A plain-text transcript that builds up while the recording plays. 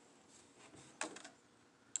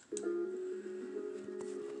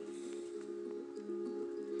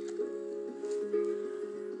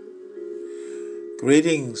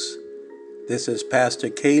Greetings. This is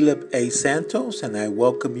Pastor Caleb A. Santos, and I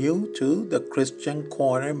welcome you to the Christian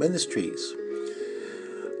Corner Ministries.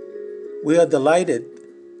 We are delighted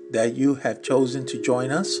that you have chosen to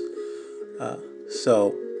join us.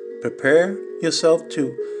 So prepare yourself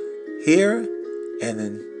to hear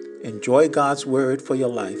and enjoy God's word for your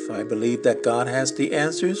life. I believe that God has the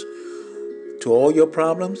answers to all your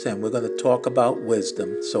problems, and we're going to talk about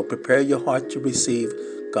wisdom. So prepare your heart to receive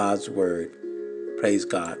God's word. Praise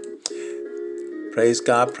God. Praise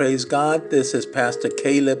God, praise God. This is Pastor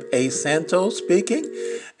Caleb A. Santos speaking,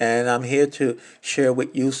 and I'm here to share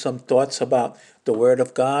with you some thoughts about the Word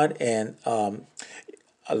of God. And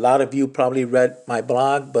a lot of you probably read my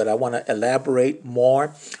blog, but I want to elaborate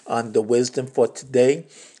more on the wisdom for today.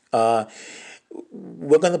 We're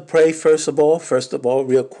going to pray first of all,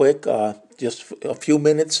 real quick, just a few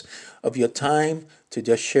minutes of your time to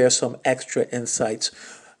just share some extra insights.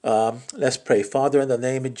 Let's pray. Father, in the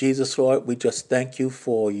name of Jesus, Lord, we just thank you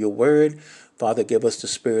for your word. Father, give us the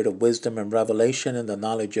spirit of wisdom and revelation and the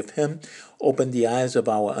knowledge of him. Open the eyes of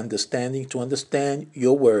our understanding to understand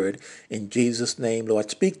your word. In Jesus' name, Lord,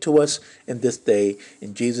 speak to us in this day.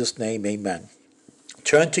 In Jesus' name, amen.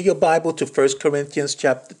 Turn to your Bible to 1 Corinthians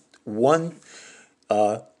chapter 1,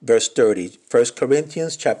 verse 30. 1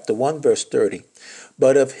 Corinthians chapter 1, verse 30.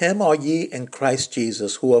 But of him are ye in Christ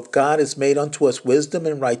Jesus, who of God is made unto us wisdom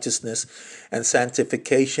and righteousness and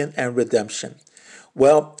sanctification and redemption.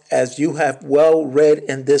 Well, as you have well read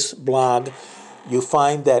in this blog, you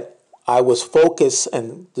find that I was focused,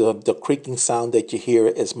 and the creaking sound that you hear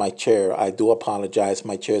is my chair. I do apologize.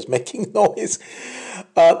 My chair is making noise.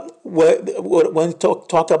 When we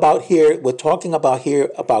talk about here, we're talking about here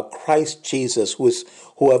about Christ Jesus,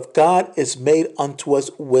 who of God is made unto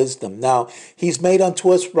us wisdom. Now, he's made unto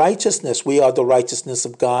us righteousness. We are the righteousness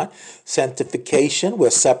of God. Sanctification, we're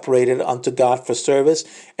separated unto God for service.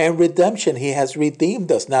 And redemption, he has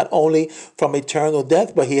redeemed us, not only from eternal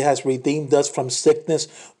death, but he has redeemed us from sickness,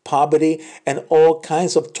 poverty, and all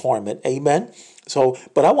kinds of torment. Amen. So,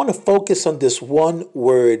 but I want to focus on this one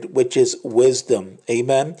word, which is wisdom.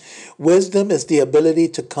 Amen. Wisdom is the ability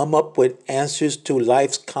to come up with answers to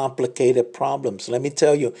life's complicated problems. Let me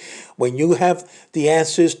tell you, when you have the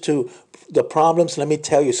answers to the problems, let me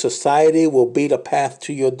tell you, society will be the path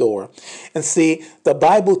to your door. And see, the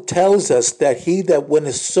Bible tells us that he that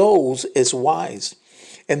winneth souls is wise.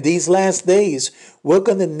 In these last days, we're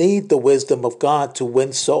going to need the wisdom of God to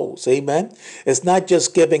win souls. Amen. It's not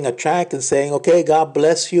just giving a tract and saying, okay, God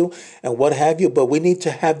bless you and what have you, but we need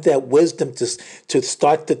to have that wisdom to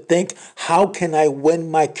start to think, how can I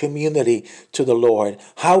win my community to the Lord?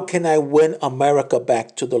 How can I win America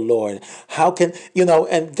back to the Lord? How can,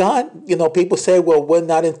 and God, people say, well, we're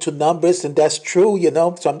not into numbers, and that's true,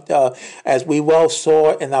 as we well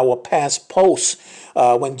saw in our past posts.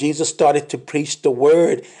 When Jesus started to preach the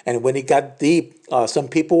word, and when he got deep, some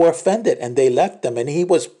people were offended and they left him, and he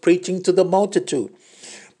was preaching to the multitude.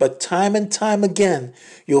 But time and time again,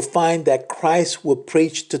 you'll find that Christ will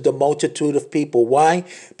preach to the multitude of people. Why?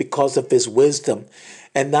 Because of his wisdom.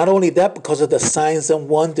 And not only that, because of the signs and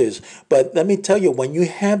wonders. But let me tell you, when you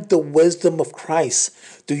have the wisdom of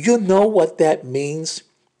Christ, do you know what that means,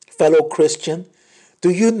 fellow Christian? Do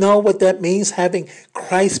you know what that means, having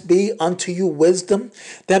Christ be unto you wisdom?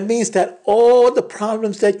 That means that all the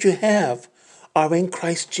problems that you have are in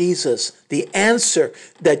Christ Jesus. The answer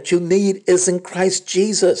that you need is in Christ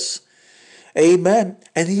Jesus. Amen.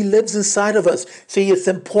 And he lives inside of us. See, it's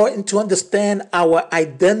important to understand our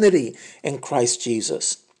identity in Christ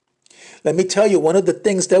Jesus. Let me tell you, one of the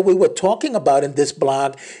things that we were talking about in this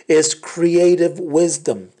blog is creative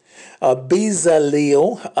wisdom.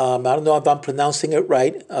 Bezaleel, I don't know if I'm pronouncing it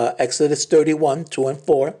right, Exodus 31, 2 and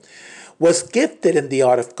 4, was gifted in the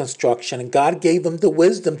art of construction, and God gave him the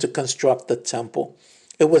wisdom to construct the temple.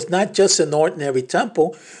 It was not just an ordinary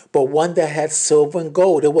temple, but one that had silver and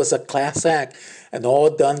gold. It was a class act, and all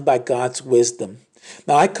done by God's wisdom.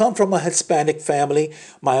 Now, I come from a Hispanic family.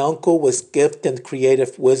 My uncle was gifted in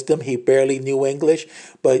creative wisdom. He barely knew English,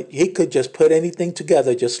 but he could just put anything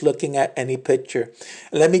together just looking at any picture.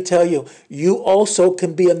 And let me tell you, you also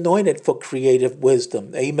can be anointed for creative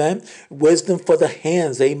wisdom. Amen. Wisdom for the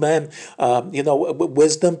hands. Amen.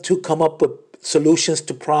 Wisdom to come up with solutions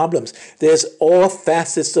to problems. There's all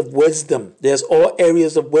facets of wisdom. There's all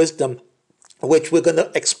areas of wisdom which we're going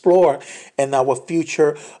to explore in our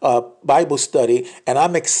future Bible study. And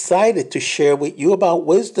I'm excited to share with you about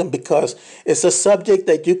wisdom because it's a subject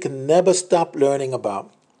that you can never stop learning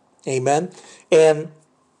about. Amen. And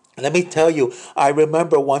Let me tell you, I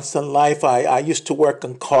remember once in life, I used to work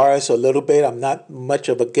on cars a little bit. I'm not much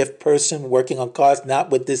of a gift person working on cars, not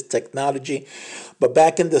with this technology. But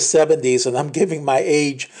back in the 70s, and I'm giving my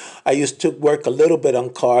age, I used to work a little bit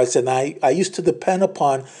on cars, and I used to depend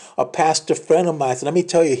upon a pastor friend of mine. So let me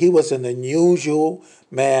tell you, he was an unusual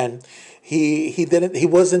man. He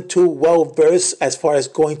wasn't too well versed as far as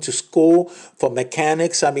going to school for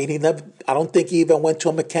mechanics. I mean, I don't think he even went to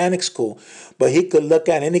a mechanic school, but he could look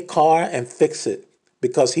at any car and fix it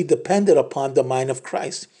because he depended upon the mind of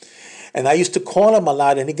Christ. And I used to call him a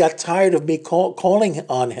lot, and he got tired of me calling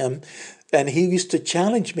on him. And he used to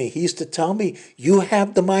challenge me. He used to tell me, "You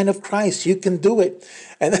have the mind of Christ. You can do it."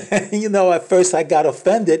 And, at first I got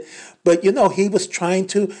offended, but, he was trying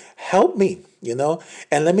to help me.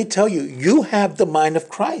 And let me tell you, you have the mind of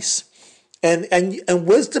Christ. And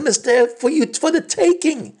wisdom is there for you for the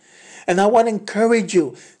taking. And I want to encourage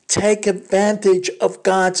you, take advantage of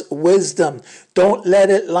God's wisdom. Don't let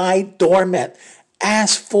it lie dormant.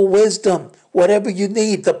 Ask for wisdom. Whatever you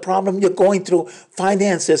need, the problem you're going through,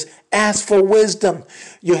 finances, ask for wisdom.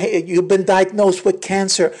 You've been diagnosed with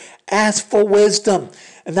cancer, ask for wisdom.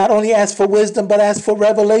 And not only ask for wisdom, but ask for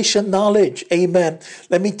revelation knowledge. Amen.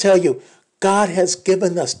 Let me tell you, God has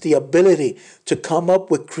given us the ability to come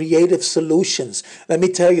up with creative solutions. Let me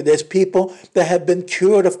tell you, there's people that have been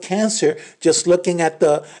cured of cancer just looking at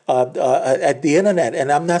the internet.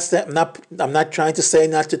 And I'm not trying to say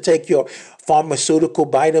not to take your pharmaceutical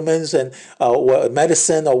vitamins and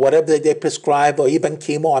medicine or whatever they prescribe, or even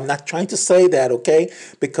chemo. I'm not trying to say that, okay?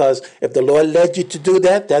 Because if the Lord led you to do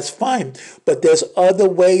that, that's fine. But there's other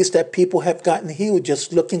ways that people have gotten healed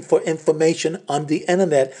just looking for information on the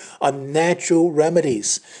internet on natural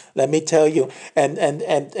remedies. Let me tell you,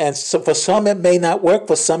 and so for some it may not work.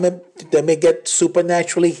 For some they may get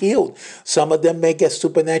supernaturally healed. Some of them may get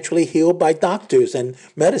supernaturally healed by doctors and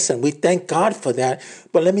medicine. We thank God for that.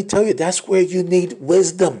 But let me tell you, that's where you need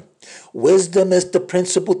wisdom. Wisdom is the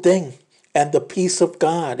principal thing, and the peace of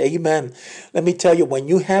God. Amen. Let me tell you, when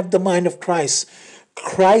you have the mind of Christ,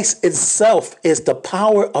 Christ itself is the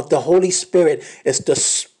power of the Holy Spirit. It's the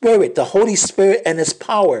Spirit, the Holy Spirit and His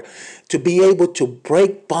power to be able to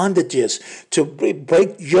break bondages, to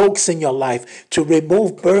break yokes in your life, to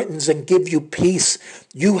remove burdens and give you peace.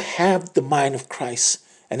 You have the mind of Christ,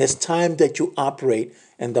 and it's time that you operate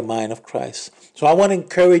in the mind of Christ. So I want to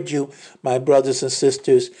encourage you, my brothers and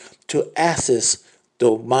sisters, to access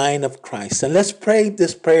the mind of Christ. And let's pray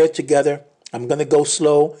this prayer together. I'm going to go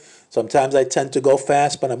slow. Sometimes I tend to go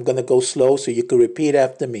fast, but I'm going to go slow so you can repeat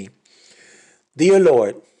after me. Dear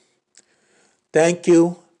Lord, thank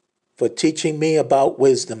you for teaching me about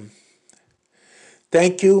wisdom.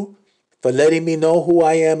 Thank you for letting me know who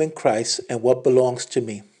I am in Christ and what belongs to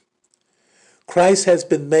me. Christ has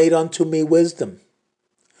been made unto me wisdom.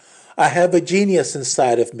 I have a genius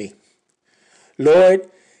inside of me. Lord,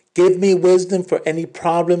 give me wisdom for any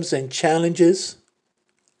problems and challenges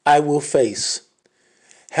I will face.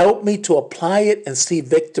 Help me to apply it and see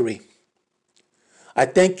victory. I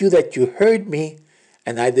thank you that you heard me,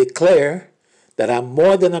 and I declare that I'm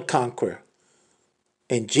more than a conqueror.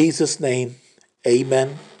 In Jesus' name,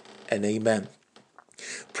 amen and amen.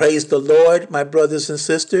 Praise the Lord, my brothers and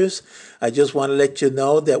sisters. I just want to let you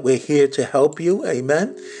know that we're here to help you.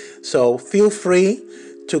 Amen. So feel free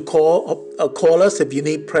to call us if you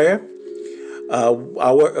need prayer.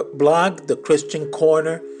 Our blog,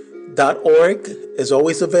 thechristiancorner.org, is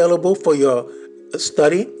always available for your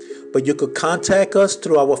study, but you could contact us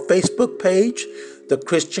through our Facebook page, The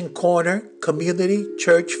Christian Corner Community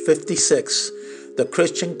Church 56. The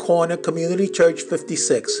Christian Corner Community Church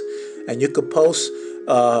 56. And you could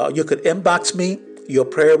you could inbox me your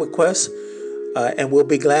prayer requests, and we'll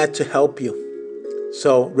be glad to help you.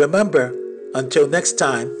 So remember, until next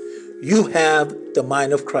time, you have the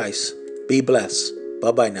mind of Christ. Be blessed.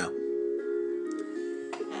 Bye-bye now.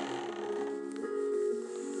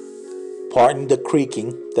 Pardon the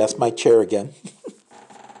creaking. That's my chair again.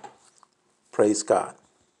 Praise God.